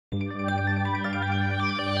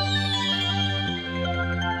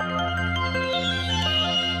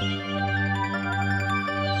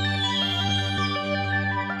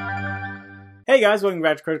Hey guys, welcome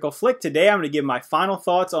back to Critical Flick. Today I'm going to give my final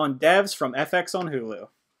thoughts on Devs from FX on Hulu.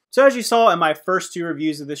 So as you saw in my first two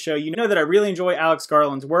reviews of the show, you know that I really enjoy Alex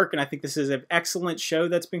Garland's work, and I think this is an excellent show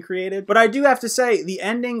that's been created. But I do have to say, the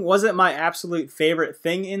ending wasn't my absolute favorite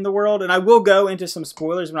thing in the world, and I will go into some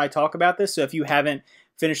spoilers when I talk about this, so if you haven't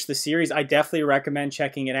finished the series, I definitely recommend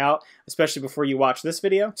checking it out, especially before you watch this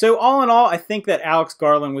video. So all in all, I think that Alex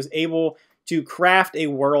Garland was able to craft a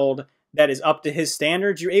world that is up to his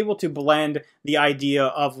standards. You're able to blend the idea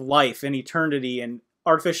of life and eternity and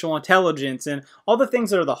artificial intelligence and all the things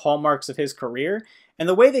that are the hallmarks of his career. And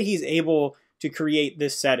the way that he's able to create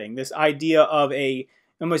this setting, this idea of a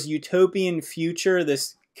almost utopian future,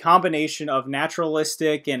 this combination of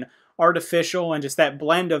naturalistic and artificial and just that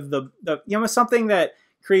blend of something that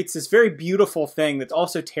creates this very beautiful thing that's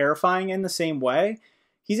also terrifying in the same way.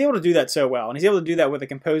 He's able to do that so well, and he's able to do that with a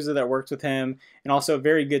composer that works with him, and also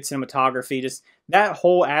very good cinematography. Just that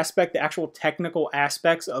whole aspect, the actual technical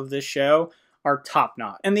aspects of this show are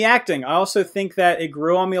top-notch. And the acting, I also think that it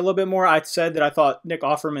grew on me a little bit more. I said that I thought Nick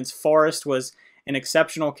Offerman's Forrest was an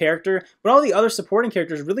exceptional character, but all the other supporting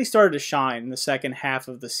characters really started to shine in the second half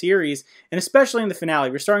of the series, and especially in the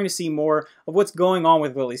finale. We're starting to see more of what's going on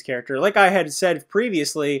with Lily's character. Like I had said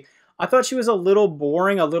previously, I thought she was a little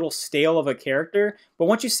boring, a little stale of a character, but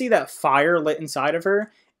once you see that fire lit inside of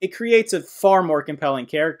her, it creates a far more compelling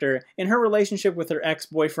character in her relationship with her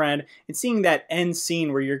ex-boyfriend, and seeing that end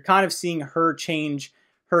scene where you're kind of seeing her change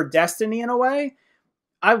her destiny in a way.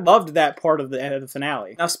 I loved that part of the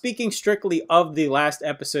finale. Now, speaking strictly of the last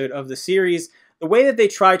episode of the series, the way that they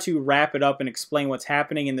try to wrap it up and explain what's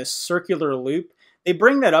happening in this circular loop, they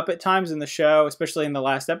bring that up at times in the show, especially in the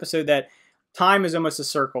last episode, that time is almost a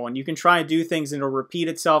circle, and you can try and do things and it'll repeat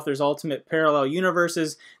itself. There's ultimate parallel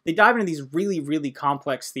universes. They dive into these really, really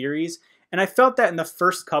complex theories, and I felt that in the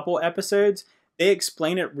first couple episodes, they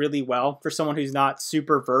explain it really well for someone who's not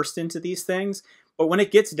super versed into these things. But when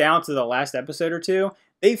it gets down to the last episode or two,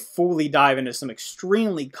 they fully dive into some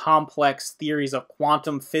extremely complex theories of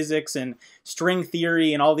quantum physics and string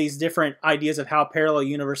theory and all these different ideas of how parallel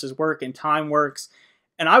universes work and time works.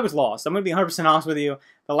 And I was lost. I'm going to be 100% honest with you.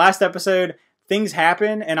 The last episode, things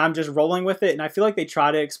happen, and I'm just rolling with it. And I feel like they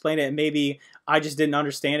try to explain it, and maybe I just didn't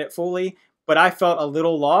understand it fully. But I felt a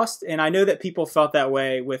little lost, and I know that people felt that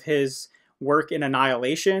way with his work in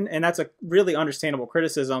Annihilation, and that's a really understandable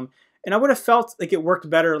criticism. And I would have felt like it worked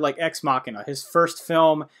better like Ex Machina, his first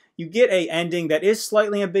film. You get a ending that is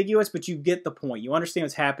slightly ambiguous, but you get the point. You understand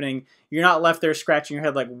what's happening. You're not left there scratching your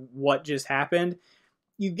head like, what just happened?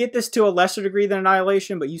 You get this to a lesser degree than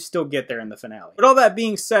Annihilation, but you still get there in the finale. But all that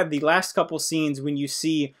being said, the last couple scenes when you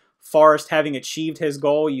see Forrest having achieved his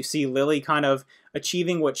goal, you see Lily kind of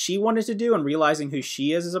achieving what she wanted to do and realizing who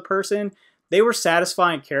she is as a person, they were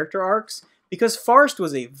satisfying character arcs because Forrest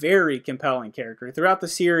was a very compelling character. Throughout the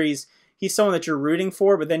series, he's someone that you're rooting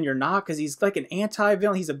for, but then you're not because he's like an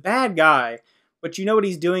anti-villain. He's a bad guy, but you know what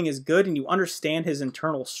he's doing is good, and you understand his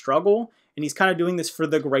internal struggle, and he's kind of doing this for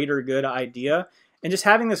the greater good idea. And just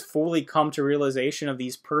having this fully come to realization of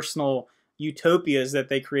these personal utopias that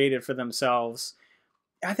they created for themselves,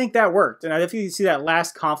 I think that worked. And if you see that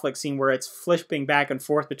last conflict scene where it's flipping back and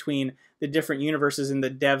forth between the different universes in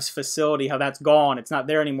the dev's facility, how that's gone, it's not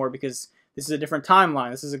there anymore because this is a different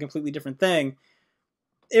timeline, this is a completely different thing.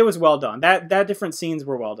 It was well done. That different scenes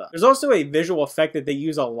were well done. There's also a visual effect that they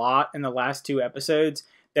use a lot in the last two episodes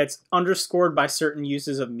that's underscored by certain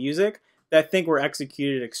uses of music that I think were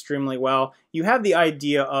executed extremely well. You have the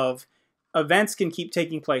idea of events can keep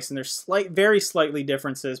taking place, and there's very slightly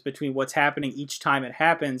differences between what's happening each time it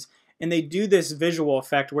happens, and they do this visual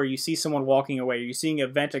effect where you see someone walking away, or you're seeing an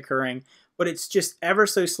event occurring, but it's just ever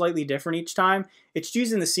so slightly different each time. It's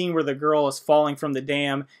used in the scene where the girl is falling from the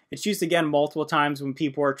dam. It's used again multiple times when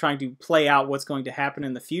people are trying to play out what's going to happen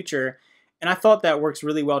in the future. And I thought that works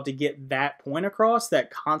really well to get that point across, that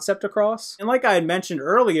concept across. And like I had mentioned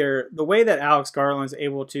earlier, the way that Alex Garland is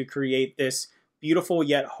able to create this beautiful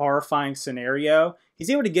yet horrifying scenario, he's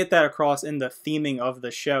able to get that across in the theming of the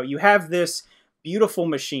show. You have this beautiful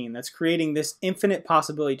machine that's creating this infinite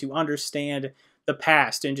possibility to understand the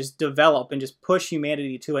past and just develop and just push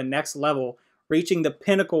humanity to a next level, reaching the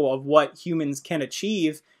pinnacle of what humans can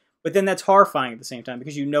achieve. But then that's horrifying at the same time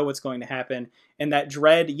because you know what's going to happen. And that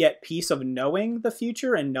dread yet peace of knowing the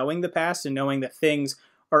future and knowing the past and knowing that things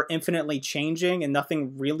are infinitely changing and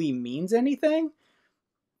nothing really means anything.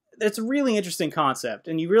 It's a really interesting concept,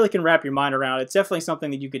 and you really can wrap your mind around it. It's definitely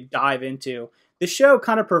something that you could dive into. The show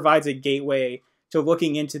kind of provides a gateway to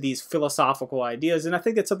looking into these philosophical ideas, and I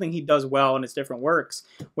think that's something he does well in his different works,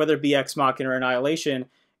 whether it be Ex Machina or Annihilation,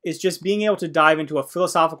 is just being able to dive into a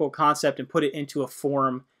philosophical concept and put it into a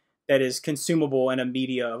form that is consumable in a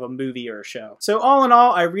media of a movie or a show. So all in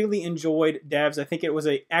all, I really enjoyed Devs. I think it was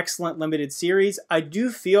an excellent limited series. I do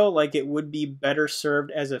feel like it would be better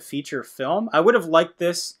served as a feature film. I would have liked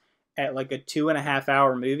this at like a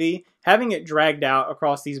 2.5-hour movie. Having it dragged out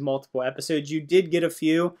across these multiple episodes, you did get a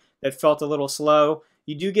few that felt a little slow.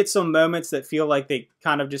 You do get some moments that feel like they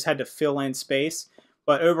kind of just had to fill in space.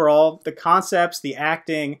 But overall, the concepts, the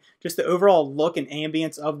acting, just the overall look and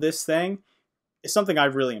ambience of this thing is something I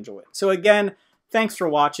really enjoyed. So again, thanks for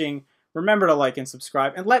watching. Remember to like and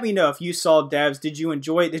subscribe. And let me know if you saw Devs. Did you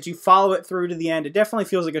enjoy it? Did you follow it through to the end? It definitely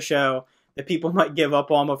feels like a show that people might give up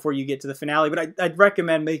on before you get to the finale. But I'd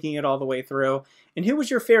recommend making it all the way through. And who was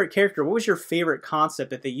your favorite character? What was your favorite concept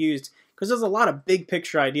that they used? Because there's a lot of big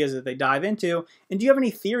picture ideas that they dive into. And do you have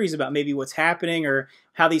any theories about maybe what's happening or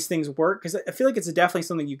how these things work? Because I feel like it's definitely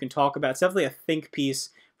something you can talk about. It's definitely a think piece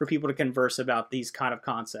for people to converse about these kind of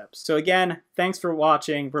concepts. So again, thanks for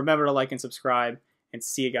watching. Remember to like and subscribe, and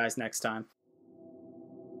see you guys next time.